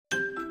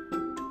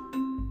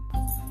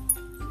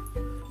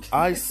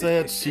I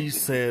said, she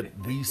said,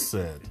 we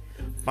said.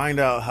 Find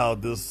out how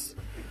this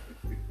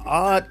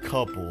odd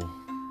couple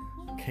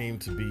came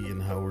to be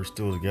and how we're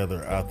still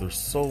together after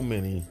so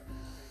many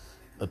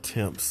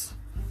attempts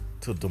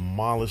to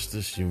demolish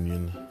this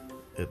union.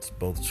 It's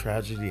both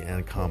tragedy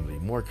and comedy.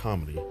 More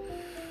comedy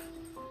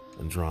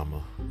and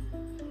drama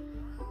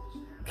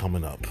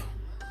coming up.